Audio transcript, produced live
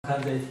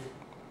看这一题，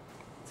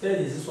这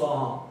一题是说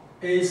哈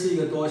 ，A 是一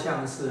个多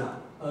项式啊，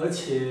而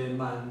且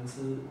满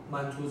足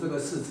这个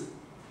式子。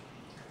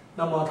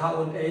那么他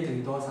问 A 等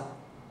于多少？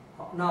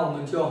好，那我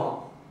们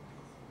就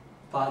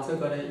把这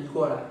个呢移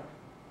过来，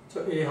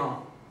就 A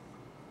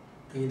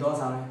等于多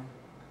少呢？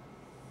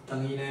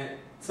等于呢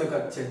这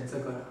个减这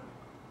个了。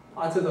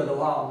啊，这个的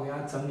话我给它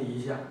整理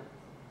一下，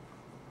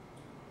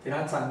给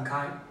它展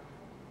开，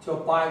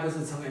就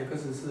8x 乘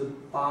x 是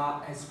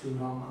8x 平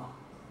方啊，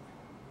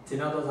减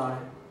掉多少呢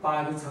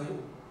？8x 乘以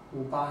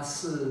5， 8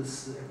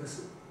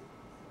 40x，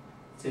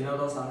 减掉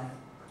多少呢？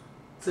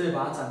这里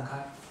把它展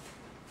开，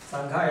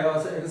展开以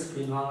后是 x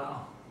平方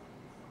了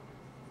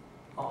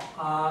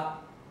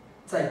啊。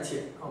再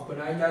减本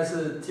来应该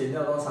是减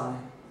掉多少呢？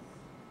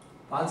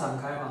把它展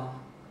开嘛，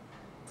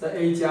这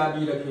a 加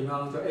b 的平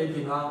方就 a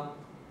平方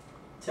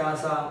加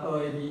上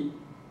 2ab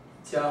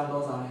加上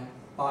多少呢？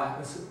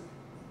 8x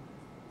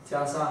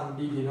加上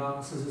b 平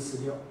方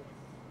4416。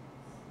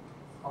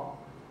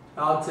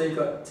然后这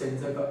个减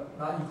这个，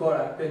然后移过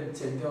来变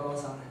减掉多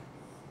少呢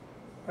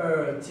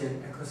？2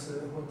减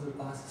x 分之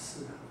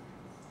84。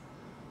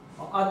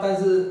但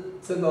是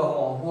这个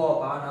如果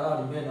把它拿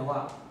到里面的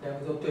话，两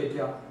个就对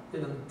调，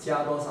变成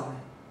加多少呢？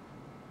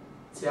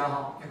加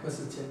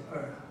x 减2。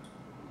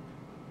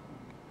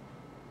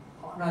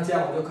那这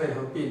样我就可以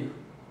合并了。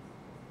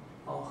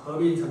合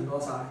并成多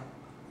少呢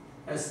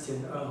 ？s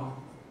减2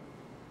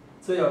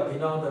这有平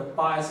方的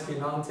8s 平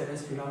方减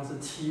s 平方是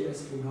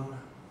7s 平方了。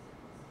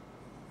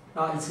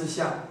那一次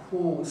项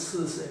负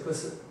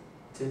40x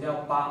减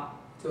掉8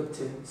就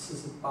减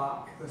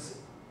48x，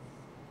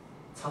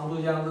 常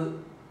数项是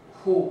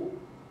负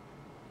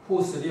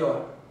16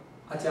了，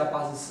加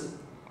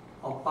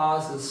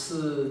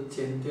84，84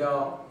减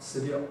掉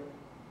16，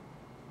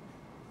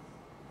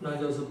那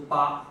就是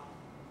68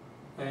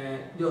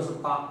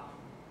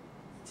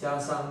加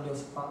上68。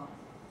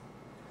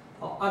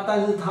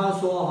但是他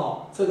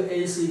说这个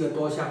A 是一个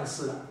多项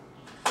式啊，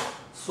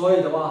所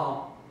以的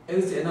话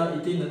x 减2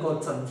一定能够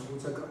整除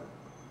这个，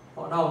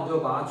那我们就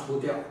把它除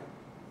掉，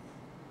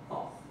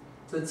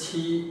这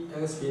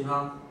7x 平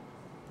方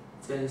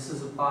减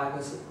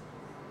48x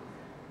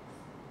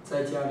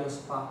再加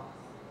68，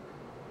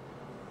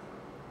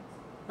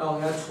那我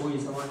们要除以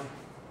什么呢？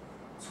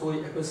除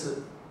以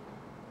x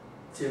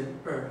减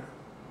2。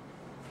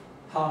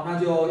好，那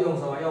就用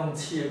什么？用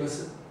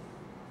7x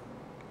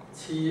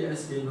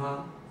平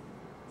方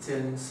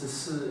减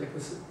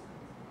14x，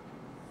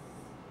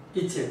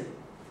 一减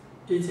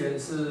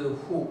是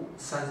负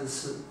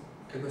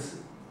34x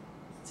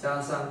加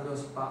上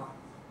68，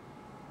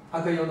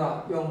它可以用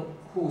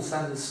负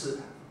34，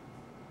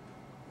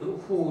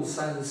负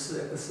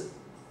34x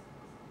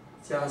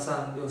加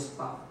上68，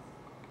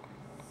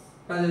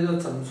那这就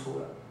整除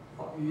了，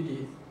余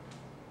零。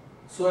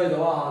所以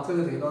的话这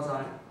个等于多少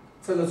呢？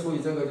这个除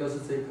以这个就是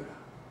这个了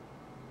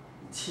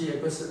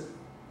，7x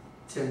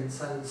减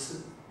34。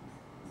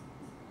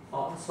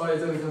所以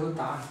这个就是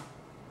答案。